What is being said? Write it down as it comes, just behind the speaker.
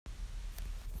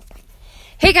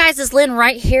Hey guys, it's Lynn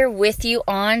right here with you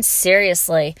on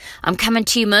Seriously. I'm coming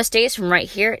to you most days from right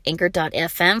here at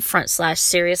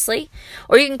anchor.fm/seriously.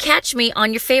 Or you can catch me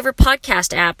on your favorite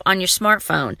podcast app on your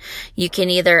smartphone. You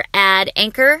can either add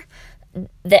Anchor,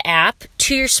 the app,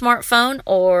 to your smartphone,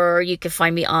 or you can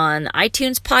find me on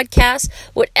iTunes podcast,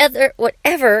 whatever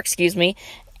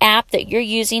app that you're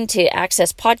using to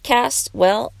access podcasts.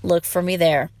 Well, look for me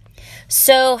there.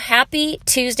 So happy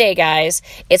Tuesday, guys.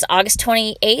 It's August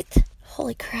 28th.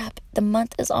 Holy crap, the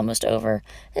month is almost over.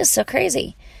 This is so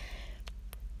crazy.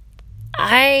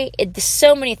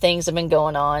 So many things have been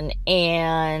going on,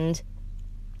 and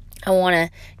I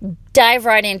want to dive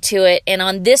right into it. And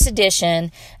on this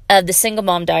edition of the Single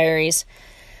Mom Diaries,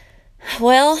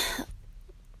 well,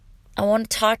 I want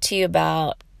to talk to you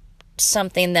about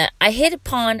something that I hit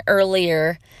upon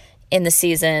earlier in the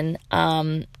season,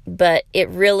 but it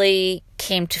really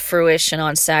came to fruition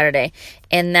on Saturday,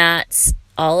 and that's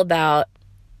all about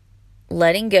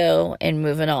letting go and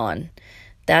moving on.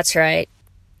 That's right.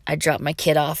 I dropped my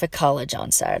kid off at college on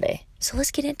Saturday. So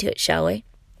let's get into it, shall we?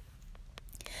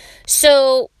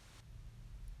 So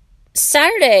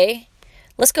Saturday,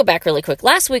 let's go back really quick.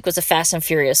 Last week was a fast and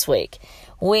furious week.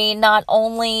 We not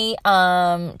only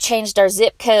changed our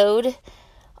zip code,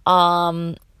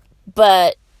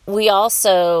 but we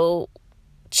also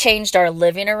changed our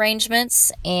living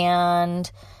arrangements,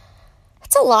 and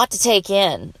it's a lot to take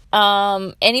in.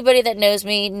 Anybody that knows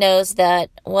me knows that,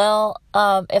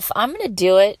 if I'm going to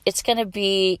do it, it's going to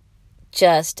be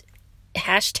just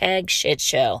 #shit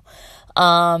show.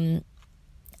 I've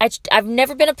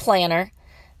never been a planner.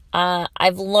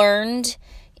 I've learned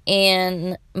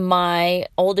in my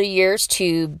older years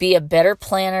to be a better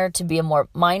planner, to be more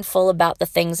mindful about the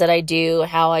things that I do,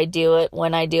 how I do it,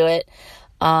 when I do it.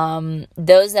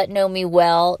 Those that know me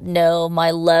well know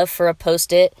my love for a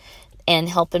Post-it and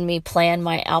helping me plan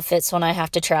my outfits when I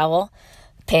have to travel.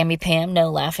 Pam,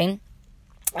 no laughing.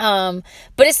 But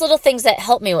it's little things that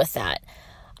help me with that.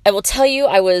 I will tell you,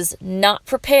 I was not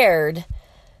prepared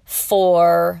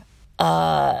for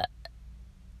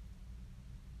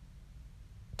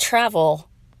travel,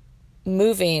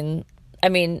 moving.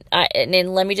 And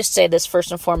let me just say this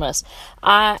first and foremost.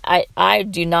 I'm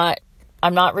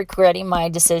not regretting my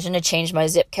decision to change my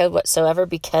zip code whatsoever,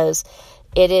 because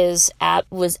it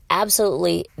was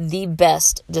absolutely the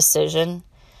best decision.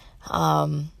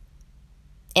 And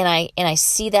I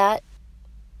see that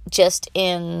just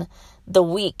in the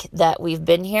week that we've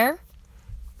been here.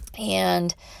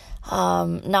 And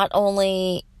not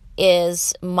only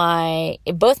is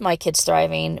both my kids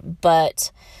thriving,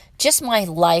 but just my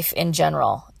life in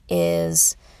general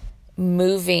is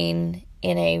moving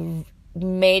in a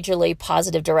majorly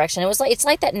positive direction. It's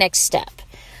like that next step.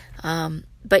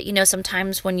 But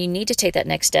sometimes when you need to take that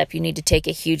next step, you need to take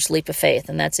a huge leap of faith.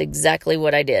 And that's exactly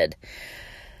what I did.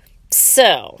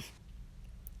 So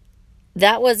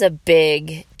that was a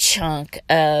big chunk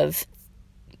of,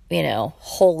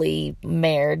 holy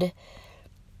merd.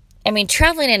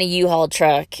 Traveling in a U-Haul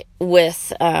truck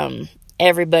with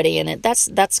everybody in it,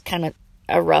 that's kind of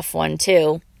a rough one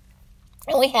too.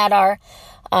 And we had our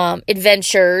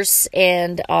adventures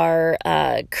and our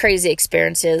crazy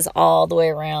experiences all the way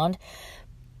around.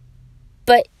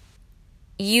 But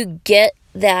you get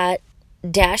that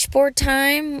dashboard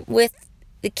time with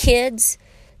the kids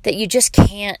that you just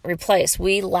can't replace.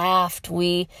 We laughed,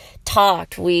 we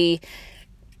talked, we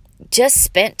just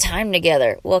spent time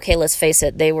together. Well, okay, let's face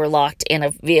it, they were locked in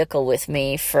a vehicle with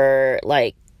me for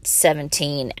like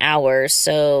 17 hours,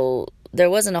 so there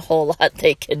wasn't a whole lot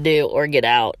they could do or get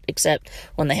out, except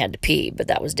when they had to pee, but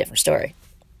that was a different story.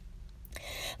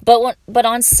 But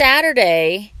on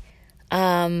Saturday,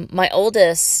 my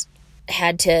oldest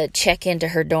had to check into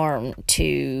her dorm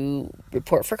to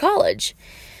report for college.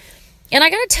 And I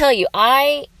gotta tell you,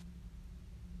 I'm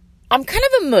kind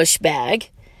of a mush bag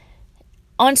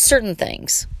on certain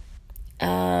things.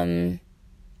 And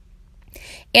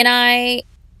I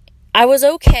was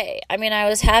okay. I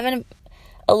was having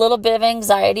a little bit of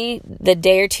anxiety the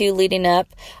day or two leading up.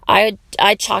 I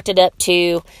chalked it up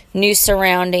to new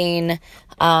surrounding,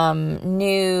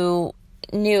 new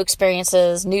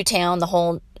experiences, new town, the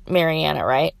whole Mariana,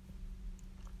 right?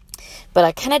 But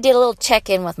I kind of did a little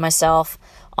check-in with myself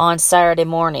on Saturday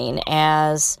morning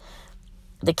as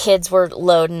the kids were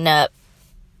loading up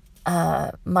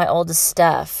my oldest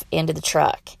stuff into the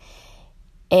truck,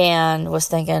 and was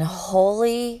thinking,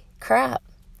 holy crap,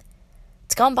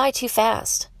 it's gone by too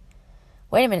fast.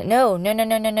 Wait a minute. No.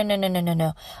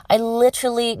 I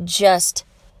literally just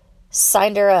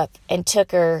signed her up and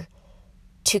took her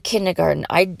to kindergarten.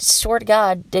 I swear to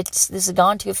God, this has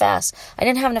gone too fast. I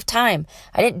didn't have enough time.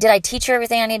 Did I teach her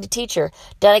everything I needed to teach her?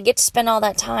 Did I get to spend all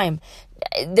that time?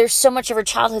 There's so much of her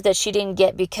childhood that she didn't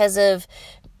get because of,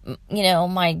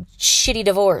 my shitty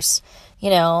divorce,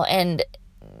 and,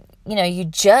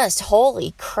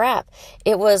 holy crap.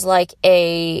 It was like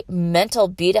a mental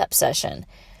beat up session.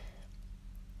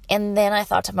 And then I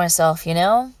thought to myself,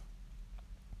 I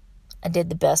did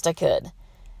the best I could.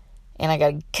 And I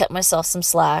got to cut myself some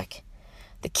slack.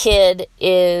 The kid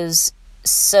is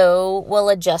so well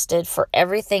adjusted for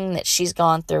everything that she's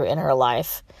gone through in her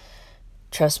life.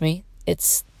 Trust me,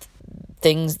 it's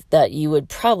things that you would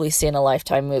probably see in a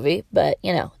Lifetime movie, but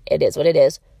it is what it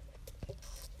is.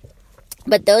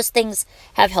 But those things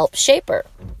have helped shape her.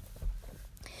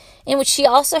 In which she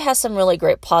also has some really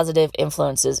great positive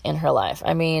influences in her life.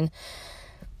 I mean,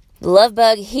 Love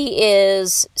Bug, he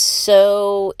is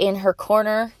so in her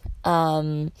corner,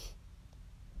 and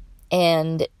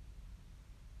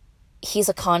he's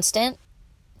a constant.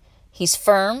 He's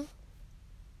firm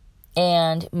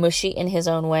and mushy in his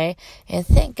own way. And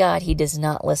thank God he does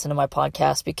not listen to my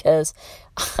podcast, because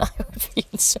I would be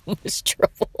in so much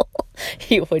trouble.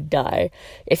 He would die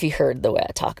if he heard the way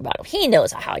I talk about him. He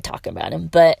knows how I talk about him,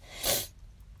 but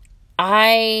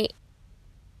I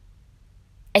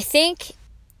think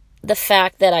the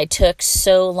fact that I took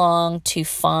so long to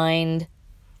find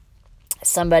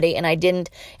somebody and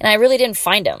I really didn't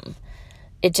find him.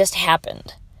 It just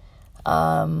happened.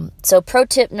 So pro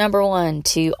tip number 1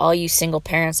 to all you single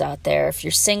parents out there: if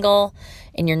you're single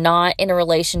and you're not in a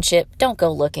relationship, don't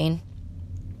go looking.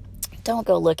 Don't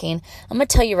go looking. I'm going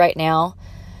to tell you right now,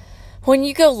 when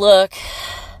you go look,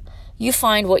 you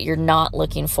find what you're not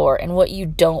looking for and what you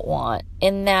don't want.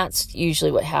 And that's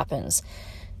usually what happens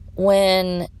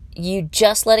when you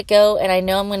just let it go. And I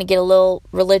know I'm going to get a little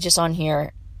religious on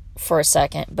here for a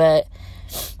second, but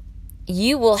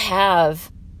you will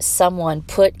have someone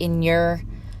put in your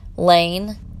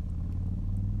lane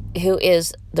who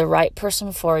is the right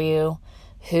person for you,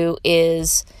 who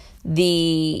is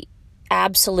the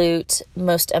absolute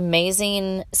most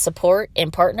amazing support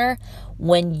and partner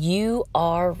when you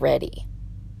are ready.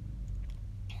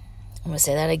 I'm going to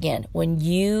say that again. When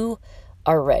you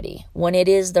are ready, when it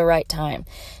is the right time.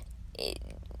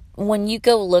 When you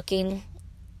go looking,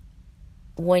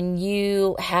 when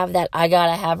you have that, I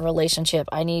gotta have a relationship,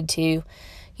 I need to,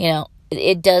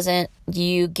 it doesn't,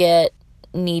 you get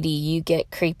needy, you get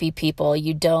creepy people,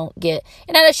 you don't get,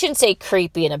 and I shouldn't say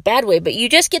creepy in a bad way, but you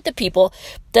just get the people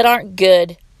that aren't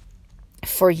good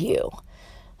for you.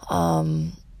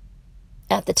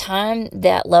 At the time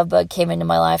that Love Bug came into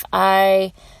my life,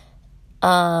 I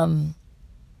was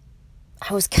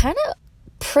kind of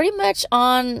pretty much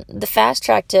on the fast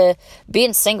track to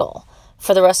being single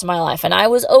for the rest of my life. And I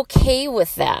was okay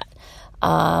with that.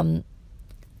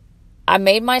 I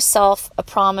made myself a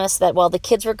promise that while the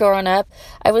kids were growing up,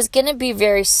 I was going to be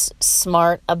very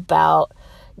smart about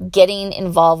getting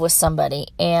involved with somebody.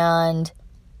 And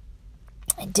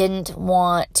I didn't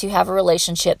want to have a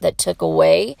relationship that took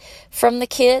away from the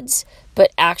kids,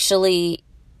 but actually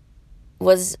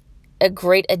was a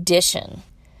great addition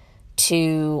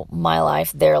to my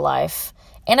life, their life,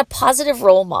 and a positive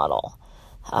role model.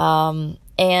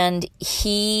 And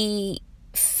he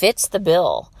fits the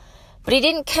bill. But he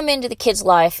didn't come into the kids'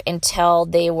 life until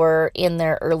they were in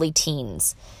their early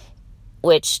teens,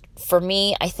 which for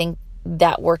me, I think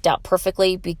that worked out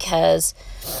perfectly, because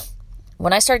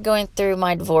when I started going through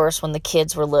my divorce when the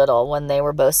kids were little, when they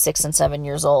were both 6 and 7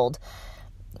 years old,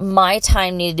 my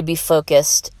time needed to be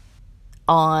focused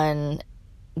on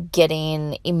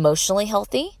getting emotionally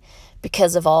healthy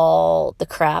because of all the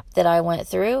crap that I went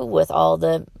through with all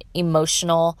the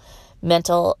emotional,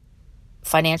 mental,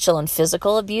 financial, and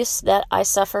physical abuse that I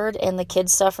suffered and the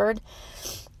kids suffered.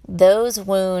 Those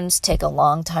wounds take a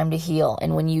long time to heal.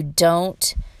 And when you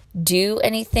don't do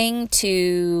anything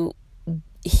to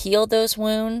heal those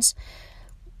wounds,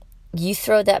 you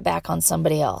throw that back on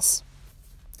somebody else.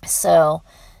 So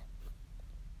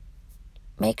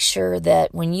make sure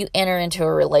that when you enter into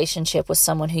a relationship with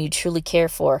someone who you truly care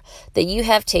for, that you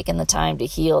have taken the time to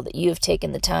heal, that you have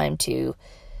taken the time to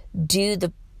do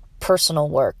the personal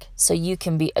work so you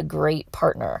can be a great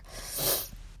partner.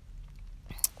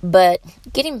 But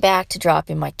getting back to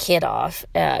dropping my kid off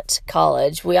at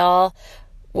college, we all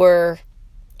were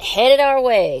headed our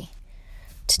way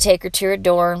to take her to her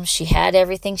dorm. She had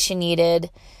everything she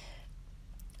needed.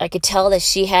 I could tell that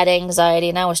she had anxiety,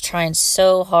 and I was trying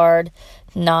so hard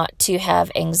not to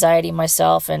have anxiety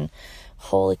myself, and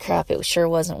holy crap, it sure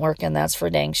wasn't working, that's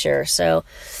for dang sure. So,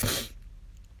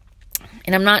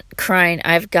 and I'm not crying,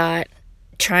 I've got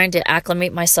trying to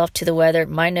acclimate myself to the weather.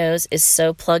 My nose is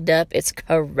so plugged up. It's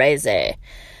crazy.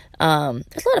 There's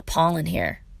a lot of pollen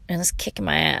here, and it's kicking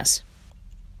my ass.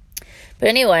 But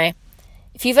anyway,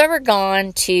 if you've ever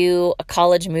gone to a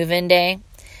college move-in day,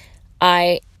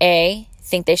 I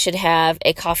think they should have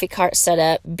a coffee cart set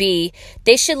up. B,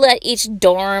 they should let each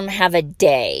dorm have a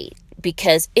day,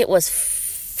 because it was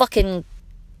fucking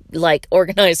like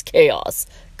organized chaos.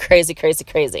 Crazy.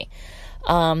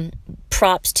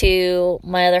 Props to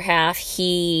my other half.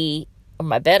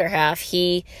 My better half,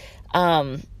 he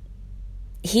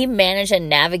managed and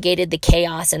navigated the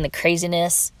chaos and the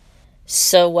craziness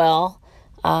so well.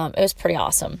 It was pretty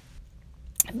awesome.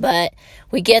 But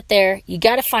we get there, you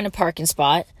got to find a parking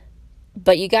spot,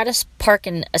 but you got to park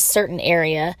in a certain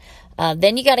area.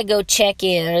 Then you got to go check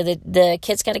in, or the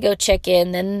kids got to go check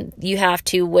in. Then you have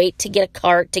to wait to get a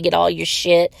cart to get all your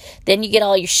shit. Then you get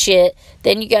all your shit.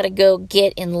 Then you got to go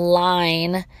get in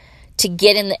line to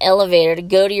get in the elevator to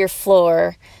go to your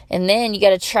floor. And then you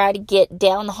got to try to get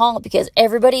down the hall because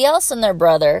everybody else and their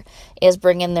brother is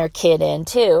bringing their kid in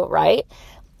too, right?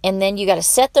 And then you got to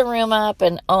set the room up,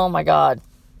 and oh my God.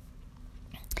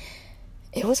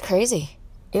 It was crazy.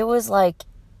 It was like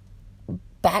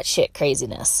batshit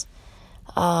craziness.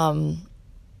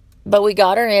 But we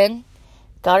got her in,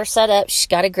 got her set up. She's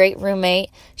got a great roommate.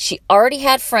 She already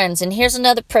had friends. And here's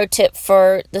another pro tip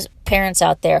for the parents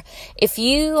out there. If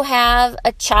you have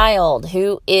a child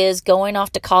who is going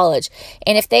off to college,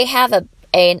 and if they have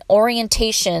an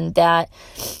orientation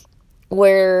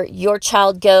where your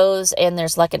child goes and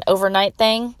there's like an overnight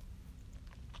thing,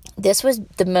 this was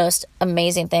the most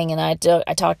amazing thing. And I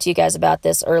talked to you guys about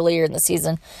this earlier in the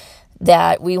season,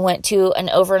 that we went to an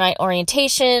overnight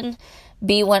orientation.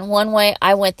 B went one way,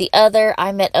 I went the other.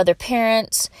 I met other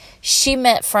parents. She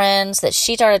met friends that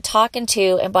she started talking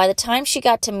to. And by the time she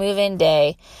got to move-in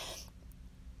day,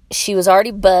 she was already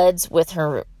buds with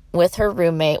her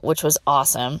roommate, which was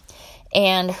awesome.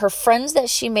 And her friends that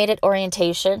she made at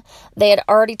orientation, they had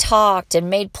already talked and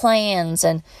made plans.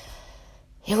 And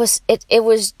it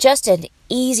was just an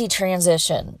easy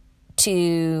transition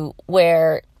to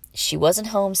where she wasn't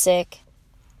homesick.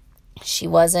 She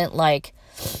wasn't like,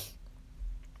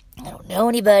 I don't know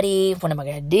anybody. What am I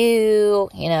going to do?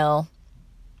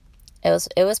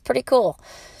 It was pretty cool.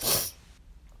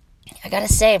 I got to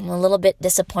say, I'm a little bit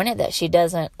disappointed that she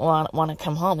doesn't want to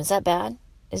come home. Is that bad?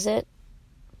 Is it?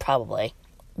 Probably.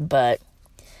 But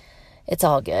it's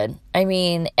all good. I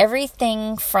mean,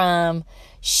 everything from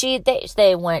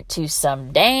they went to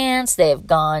some dance, they've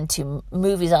gone to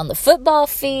movies on the football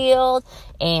field,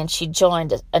 and she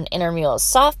joined an intramural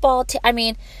softball team. I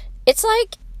mean, it's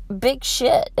like big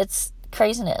shit. It's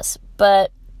craziness.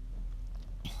 But,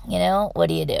 what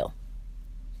do you do?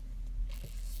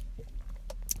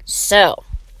 So,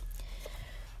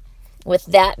 with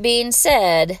that being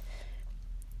said,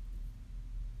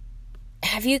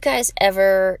 have you guys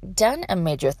ever done a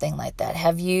major thing like that?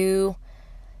 Have you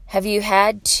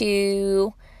had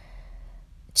to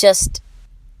just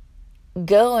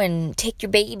go and take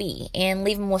your baby and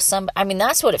leave him with somebody? I mean,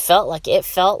 that's what it felt like. It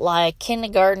felt like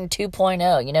kindergarten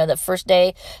 2.0, the first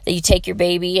day that you take your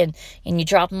baby and you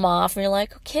drop him off and you're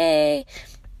like, okay.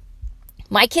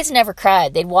 My kids never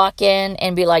cried. They'd walk in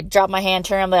and be like, drop my hand,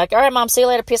 turn around, be like, all right, Mom, see you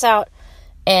later, peace out.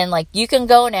 And like, you can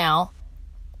go now.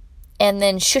 And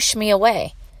then shush me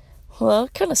away. Well,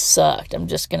 it kind of sucked. I'm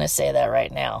just going to say that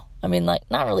right now. I mean, like,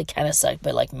 not really kind of sucked,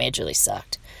 but like majorly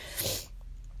sucked.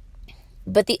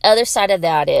 But the other side of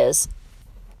that is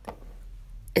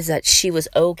that she was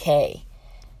okay.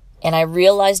 And I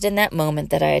realized in that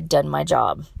moment that I had done my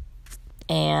job.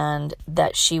 And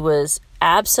that she was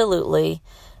absolutely,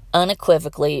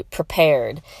 unequivocally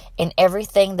prepared. And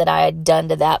everything that I had done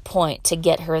to that point to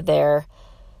get her there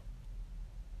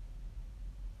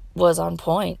was on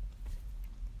point.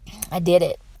 I did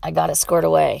it. I got it squared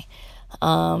away.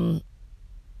 And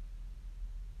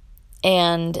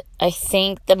I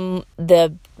think the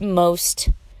most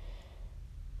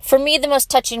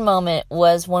touching moment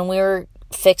was when we were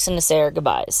fixing to say our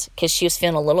goodbyes, because she was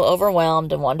feeling a little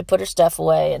overwhelmed and wanted to put her stuff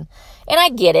away. And I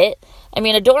get it. I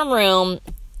mean, a dorm room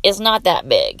is not that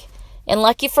big. And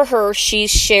lucky for her, she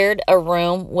shared a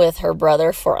room with her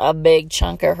brother for a big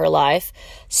chunk of her life.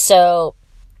 So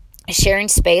sharing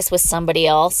space with somebody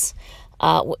else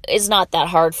is not that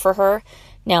hard for her.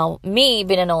 Now, me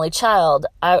being an only child,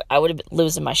 I would have been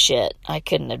losing my shit. I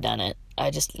couldn't have done it.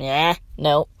 I just,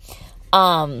 nope.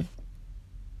 But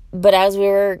as we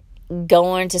were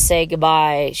going to say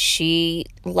goodbye, she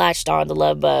latched on the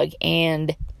love bug,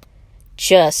 and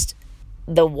just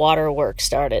the waterworks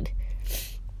started.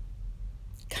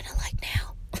 Kind of like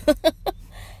now.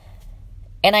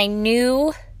 And I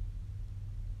knew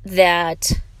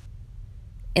that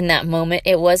in that moment,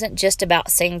 it wasn't just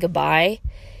about saying goodbye.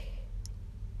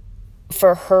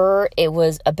 For her, it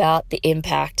was about the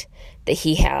impact that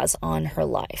he has on her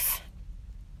life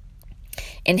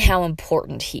and how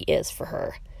important he is for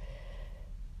her.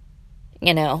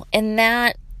 And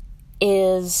that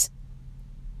is,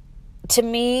 to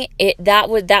me, that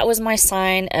was my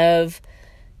sign of,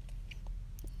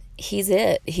 he's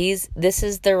it. This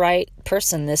is the right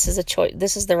person. This is a choice.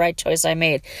 This is the right choice I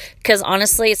made. Because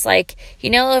honestly, it's like,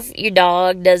 if your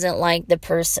dog doesn't like the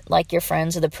person, like your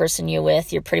friends or the person you're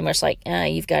with, you're pretty much like,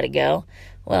 you've got to go.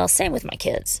 Well, same with my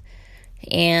kids.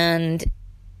 And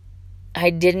I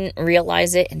didn't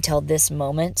realize it until this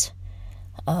moment.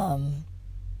 And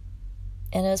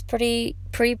it was pretty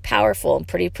powerful and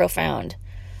pretty profound.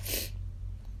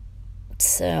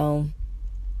 So,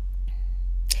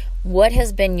 what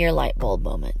has been your light bulb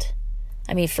moment?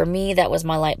 I mean, for me, that was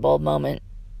my light bulb moment,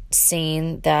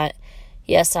 seeing that,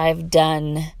 yes, I've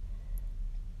done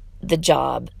the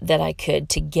job that I could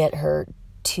to get her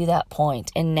to that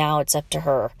point, and now it's up to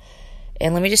her.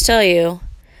 And let me just tell you,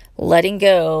 letting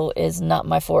go is not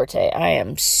my forte. I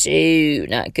am so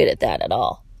not good at that at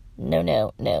all.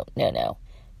 No.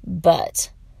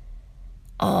 But,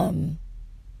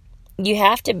 you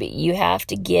have to be. You have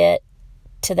to get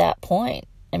to that point.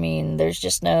 I mean, there's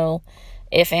just no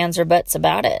ifs, ands, or buts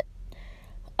about it.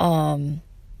 But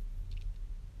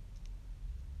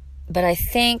I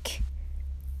think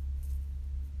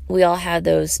we all have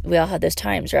those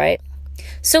times, right?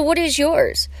 So what is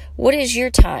yours? What is your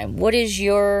time? What is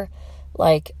your,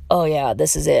 like, oh yeah,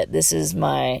 this is it. This was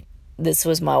my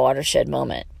watershed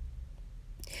moment.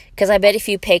 Because I bet if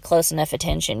you pay close enough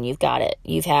attention, you've got it.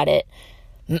 You've had it.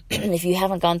 If you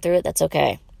haven't gone through it, that's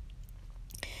okay.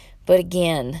 But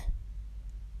again,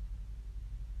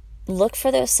 look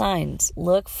for those signs.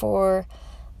 Look for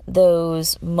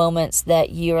those moments that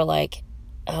you're like,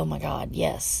 oh my God,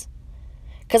 yes.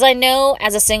 Because I know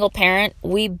as a single parent,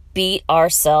 we beat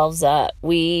ourselves up.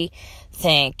 We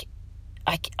think,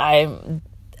 I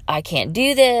can't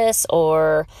do this,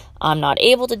 or I'm not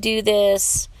able to do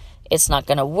this. It's not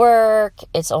going to work.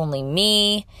 It's only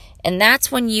me. And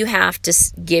that's when you have to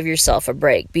give yourself a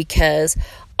break, because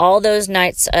all those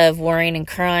nights of worrying and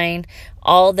crying,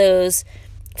 all those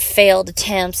failed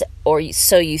attempts, or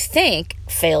so you think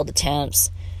failed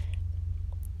attempts,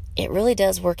 it really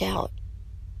does work out.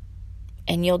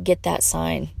 And you'll get that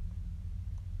sign.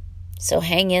 So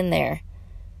hang in there.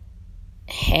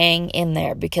 Hang in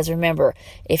there. Because remember,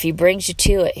 if he brings you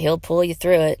to it, he'll pull you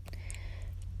through it.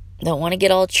 Don't want to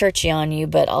get all churchy on you,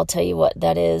 but I'll tell you what,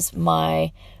 that is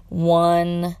my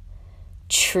one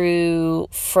true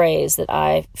phrase that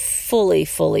I fully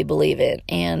believe in,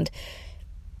 and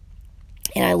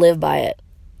I live by it,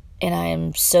 and I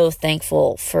am so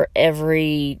thankful for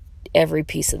every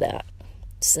piece of that.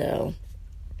 So,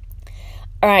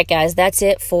 all right, guys, that's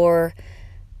it for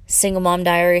Single Mom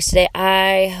Diaries today.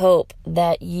 I hope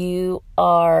that you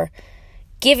are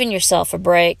giving yourself a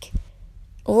break,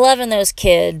 loving those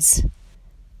kids,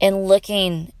 and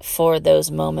looking for those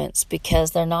moments,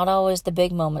 because they're not always the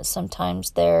big moments.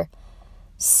 Sometimes they're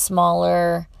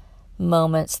smaller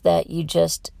moments that you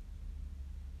just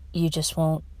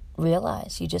won't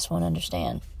realize. You just won't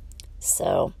understand.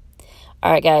 So,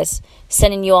 all right, guys,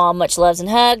 sending you all much loves and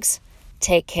hugs.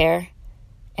 Take care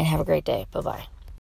and have a great day. Bye-bye.